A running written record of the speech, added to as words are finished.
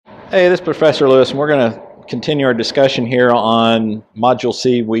Hey, this is Professor Lewis, and we're going to continue our discussion here on Module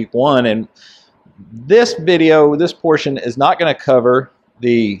C, Week 1. And this video, this portion, is not going to cover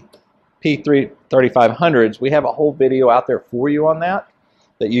the P3500s. We have a whole video out there for you on that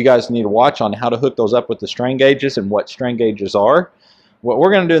you guys need to watch on how to hook those up with the strain gauges and what strain gauges are. What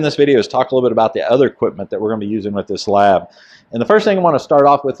we're going to do in this video is talk a little bit about the other equipment that we're going to be using with this lab. And the first thing I want to start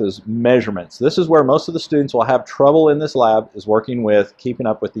off with is measurements. This is where most of the students will have trouble in this lab, is working with keeping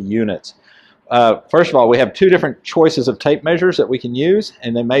up with the units. First of all, we have two different choices of tape measures that we can use,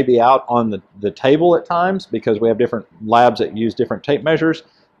 and they may be out on the table at times because we have different labs that use different tape measures.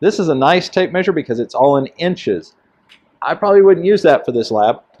 This is a nice tape measure because it's all in inches. I probably wouldn't use that for this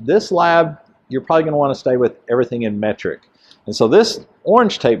lab. This lab, you're probably going to want to stay with everything in metric. And so this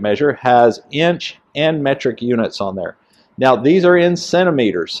orange tape measure has inch and metric units on there. Now these are in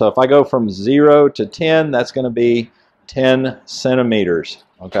centimeters. So if I go from 0 to 10, that's going to be 10 centimeters.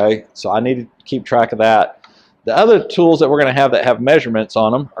 Okay, so I need to keep track of that. The other tools that we're going to have that have measurements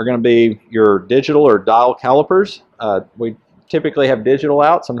on them are going to be your digital or dial calipers. We typically have digital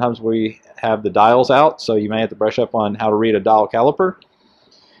out. Sometimes we have the dials out, so you may have to brush up on how to read a dial caliper.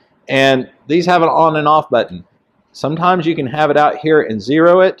 And these have an on and off button. Sometimes you can have it out here and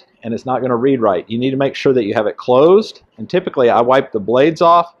zero it, and it's not going to read right. You need to make sure that you have it closed, and typically I wipe the blades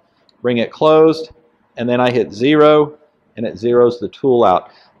off, bring it closed, and then I hit 0, and it zeroes the tool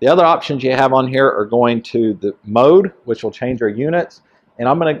out. The other options you have on here are going to the mode, which will change our units, and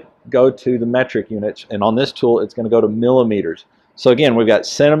I'm going to go to the metric units, and on this tool it's going to go to millimeters. So again, we've got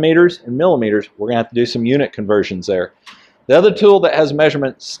centimeters and millimeters. We're going to have to do some unit conversions there. The other tool that has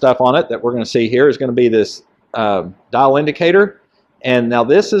measurement stuff on it that we're going to see here is going to be this dial indicator, and now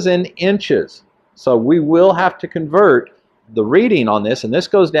this is in inches, so we will have to convert the reading on this, and this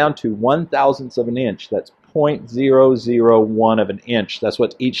goes down to 1/1000th of an inch. That's 0.001 of an inch. That's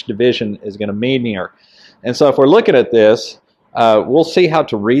what each division is going to mean here. And so if we're looking at this, we'll see how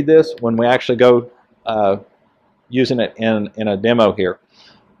to read this when we actually go using it in a demo here.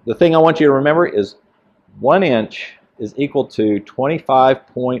 The thing I want you to remember is 1 inch is equal to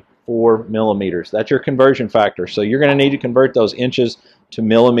 25.4 millimeters. That's your conversion factor. So you're going to need to convert those inches to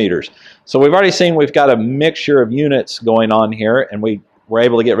millimeters. So we've already seen we've got a mixture of units going on here, and we were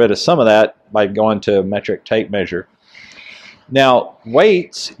able to get rid of some of that by going to a metric tape measure. Now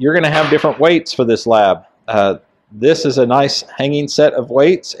weights, you're going to have different weights for this lab. This is a nice hanging set of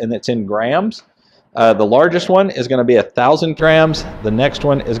weights, and it's in grams. The largest one is going to be 1,000 grams. The next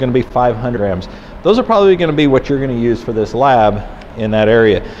one is going to be 500 grams. Those are probably going to be what you're going to use for this lab in that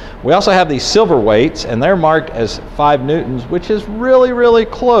area. We also have these silver weights, and they're marked as 5 newtons, which is really, really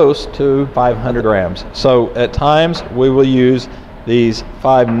close to 500 grams. So at times we will use these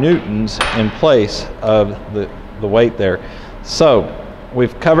 5 newtons in place of the weight there. So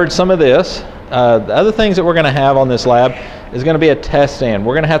we've covered some of this. The other things that we're going to have on this lab is going to be a test stand.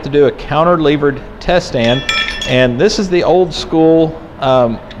 We're going to have to do a counter-levered test stand, and this is the old school,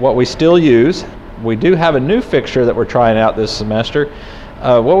 what we still use. We do have a new fixture that we're trying out this semester.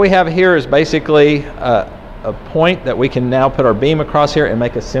 What we have here is basically a point that we can now put our beam across here and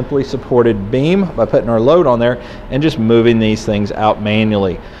make a simply supported beam by putting our load on there and just moving these things out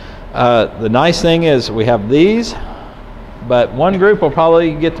manually. The nice thing is we have these, but one group will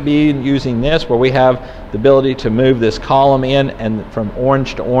probably get to be using this, where we have the ability to move this column in, and from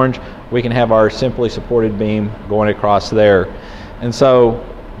orange to orange we can have our simply supported beam going across there. And so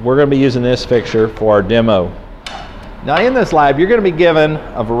we're going to be using this fixture for our demo. Now in this lab you're going to be given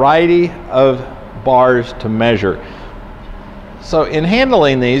a variety of bars to measure. So in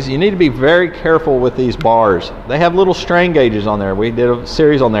handling these, you need to be very careful with these bars. They have little strain gauges on there. We did a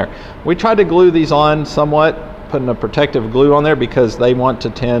series on there. We tried to glue these on somewhat, putting a protective glue on there, because they want to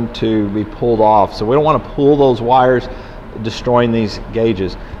tend to be pulled off. So we don't want to pull those wires, destroying these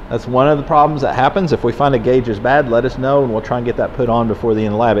gauges. That's one of the problems that happens. If we find a gauge is bad, let us know and we'll try and get that put on before the end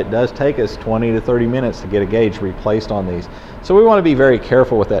of the lab. It does take us 20 to 30 minutes to get a gauge replaced on these. So we want to be very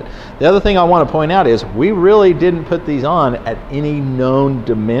careful with that. The other thing I want to point out is we really didn't put these on at any known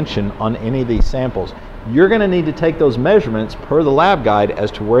dimension on any of these samples. You're going to need to take those measurements per the lab guide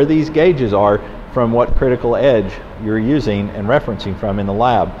as to where these gauges are from what critical edge you're using and referencing from in the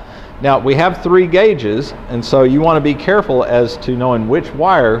lab. Now we have 3 gauges, and so you want to be careful as to knowing which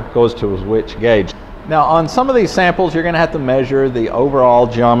wire goes to which gauge. Now on some of these samples you're going to have to measure the overall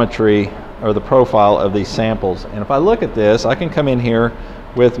geometry or the profile of these samples. And if I look at this, I can come in here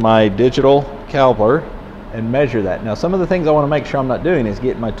with my digital caliper and measure that. Now some of the things I want to make sure I'm not doing is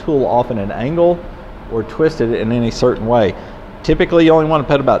getting my tool off in an angle or twisted in any certain way. Typically you only want to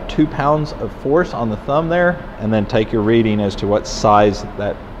put about 2 pounds of force on the thumb there, and then take your reading as to what size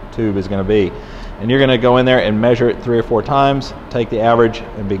that tube is going to be. And you're going to go in there and measure it 3 or 4 times, take the average,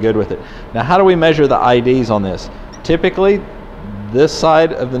 and be good with it. Now, how do we measure the IDs on this? Typically, this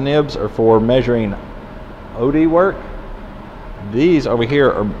side of the nibs are for measuring OD work. These over here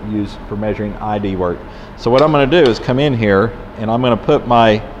are used for measuring ID work. So what I'm going to do is come in here and I'm going to put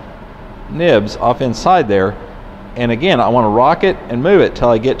my nibs off inside there, and again I want to rock it and move it till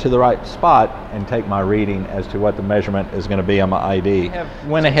I get to the right spot and take my reading as to what the measurement is going to be on my ID. I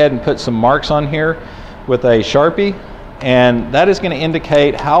went ahead and put some marks on here with a Sharpie, and that is going to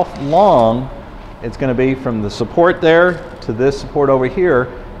indicate how long it's going to be from the support there to this support over here,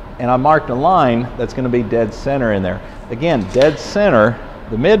 and I marked a line that's going to be dead center in there. Again, dead center,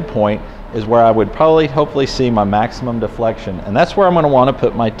 the midpoint, is where I would probably hopefully see my maximum deflection, and that's where I'm going to want to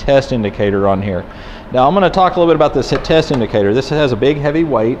put my test indicator on here. Now I'm going to talk a little bit about this test indicator. This has a big heavy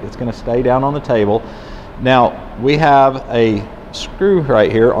weight. It's going to stay down on the table. Now we have a screw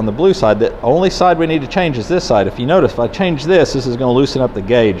right here on the blue side. The only side we need to change is this side. If you notice, if I change this, this is going to loosen up the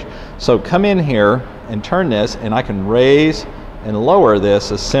gauge. So come in here and turn this, and I can raise and lower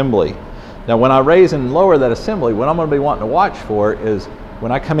this assembly. Now when I raise and lower that assembly, what I'm going to be wanting to watch for is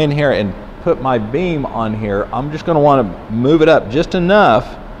when I come in here and put my beam on here, I'm just going to want to move it up just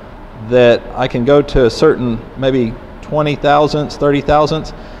enough that I can go to a certain, maybe 20 thousandths, 30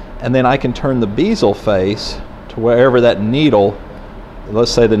 thousandths, and then I can turn the bezel face to wherever that needle,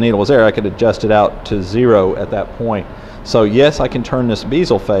 let's say the needle was there, I could adjust it out to 0 at that point. So yes, I can turn this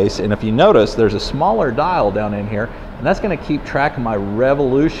bezel face, and if you notice, there's a smaller dial down in here, and that's going to keep track of my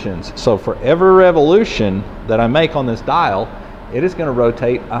revolutions. So for every revolution that I make on this dial, it is going to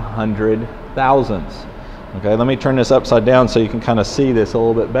rotate 100 thousandths. Okay, let me turn this upside down so you can kind of see this a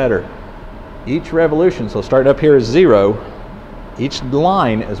little bit better. Each revolution, so starting up here is 0, each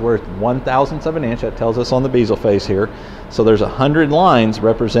line is worth 1/1000th of an inch. That tells us on the bezel face here. So there's 100 lines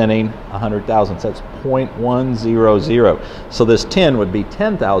representing 100 thousandths. That's 0.100. So this 10 would be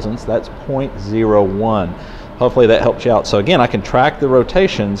 10 thousandths. That's 0.01. Hopefully that helps you out. So again, I can track the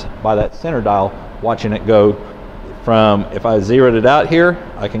rotations by that center dial, watching it go from, if I zeroed it out here,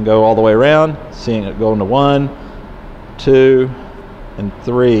 I can go all the way around, seeing it go into 1, 2, and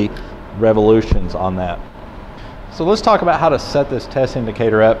 3 revolutions on that. So let's talk about how to set this test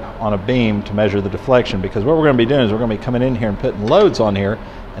indicator up on a beam to measure the deflection, because what we're going to be doing is we're going to be coming in here and putting loads on here,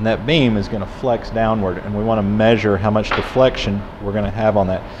 and that beam is going to flex downward, and we want to measure how much deflection we're going to have on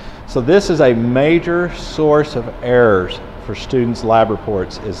that. So this is a major source of errors for students' lab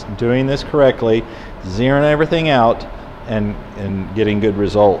reports, is doing this correctly, zeroing everything out, and getting good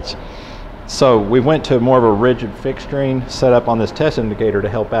results. So we went to more of a rigid fixturing setup on this test indicator to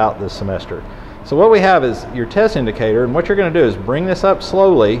help out this semester. So what we have is your test indicator, and what you're going to do is bring this up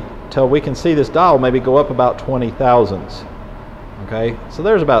slowly till we can see this dial maybe go up about 20 thousandths. Okay, so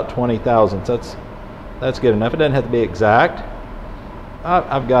there's about 20 thousandths. That's good enough. It doesn't have to be exact.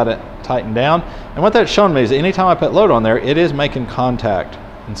 I've got it tightened down, and what that's showing me is anytime I put load on there, it is making contact.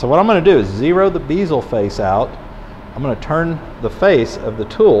 And so what I'm going to do is zero the bezel face out. I'm going to turn the face of the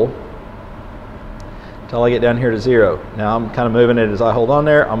tool until I get down here to 0. Now I'm kind of moving it as I hold on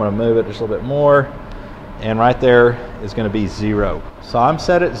there. I'm going to move it just a little bit more, and right there is going to be 0. So I'm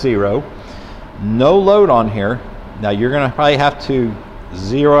set at 0. No load on here. Now you're going to probably have to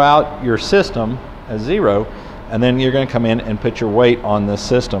zero out your system as 0, and then you're going to come in and put your weight on this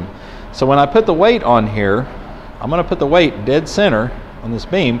system. So when I put the weight on here, I'm going to put the weight dead center on this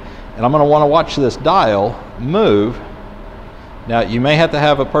beam, and I'm going to want to watch this dial move. Now you may have to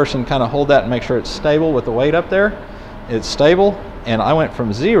have a person kind of hold that and make sure it's stable with the weight up there. It's stable, and I went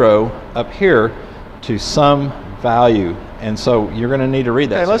from 0 up here to some value, and so you're going to need to read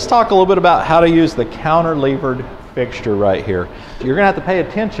that. Okay, let's talk a little bit about how to use the counter-levered fixture right here. You're going to have to pay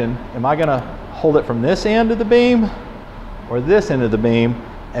attention. Am I going to hold it from this end of the beam or this end of the beam,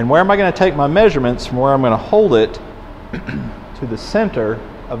 and where am I going to take my measurements from where I'm going to hold it to the center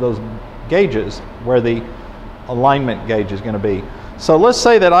of those gauges where the alignment gauge is going to be. So let's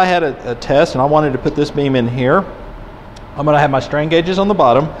say that I had a test and I wanted to put this beam in here. I'm going to have my strain gauges on the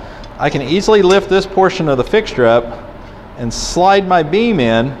bottom. I can easily lift this portion of the fixture up and slide my beam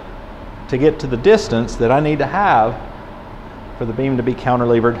in to get to the distance that I need to have for the beam to be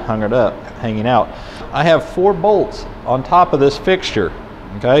counterlevered, hanging out. I have 4 bolts on top of this fixture.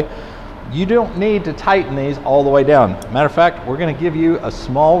 Okay, you don't need to tighten these all the way down. Matter of fact, we're going to give you a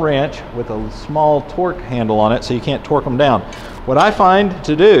small wrench with a small torque handle on it so you can't torque them down. What I find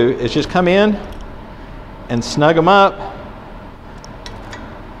to do is just come in and snug them up.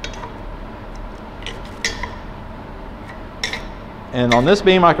 And on this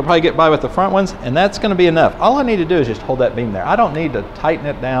beam, I could probably get by with the front ones, and that's going to be enough. All I need to do is just hold that beam there. I don't need to tighten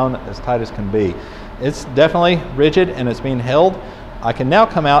it down as tight as can be. It's definitely rigid and it's being held. I can now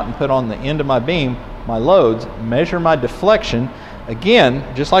come out and put on the end of my beam my loads, measure my deflection.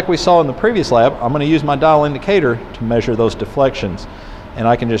 Again, just like we saw in the previous lab, I'm going to use my dial indicator to measure those deflections. And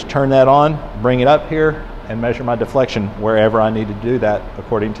I can just turn that on, bring it up here, and measure my deflection wherever I need to do that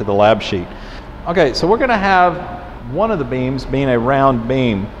according to the lab sheet. Okay, so we're going to have one of the beams being a round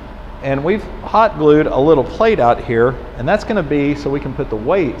beam. And we've hot glued a little plate out here, and that's going to be so we can put the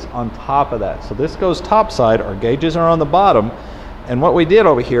weights on top of that. So this goes top side, our gauges are on the bottom, and what we did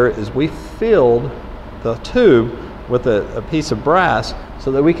over here is we filled the tube with a piece of brass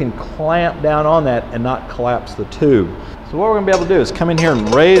so that we can clamp down on that and not collapse the tube. So what we're going to be able to do is come in here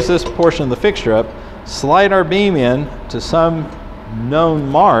and raise this portion of the fixture up, slide our beam in to some known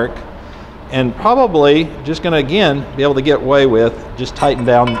mark, and probably just going to again be able to get away with just tighten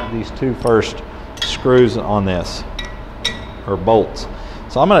down these two first screws on this, or bolts.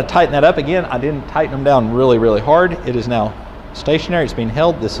 So I'm going to tighten that up again. I didn't tighten them down really hard. It is now stationary, it's being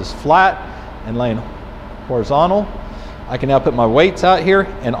held. This is flat and laying horizontal. I can now put my weights out here,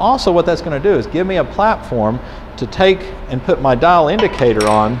 and also what that's going to do is give me a platform to take and put my dial indicator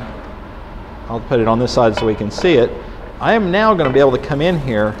on. I'll put it on this side so we can see it. I am now going to be able to come in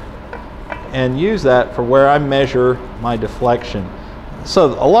here and use that for where I measure my deflection. So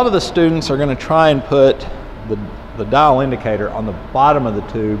a lot of the students are going to try and put the dial indicator on the bottom of the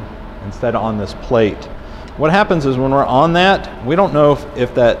tube instead of on this plate. What happens is when we're on that, we don't know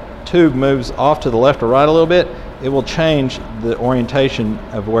if that tube moves off to the left or right a little bit. It will change the orientation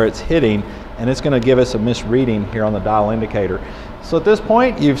of where it's hitting, and it's going to give us a misreading here on the dial indicator. So at this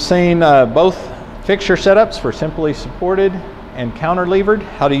point, you've seen both fixture setups for simply supported and counter levered,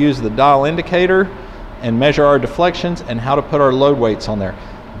 how to use the dial indicator and measure our deflections, and how to put our load weights on there.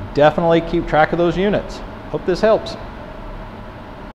 Definitely keep track of those units. Hope this helps.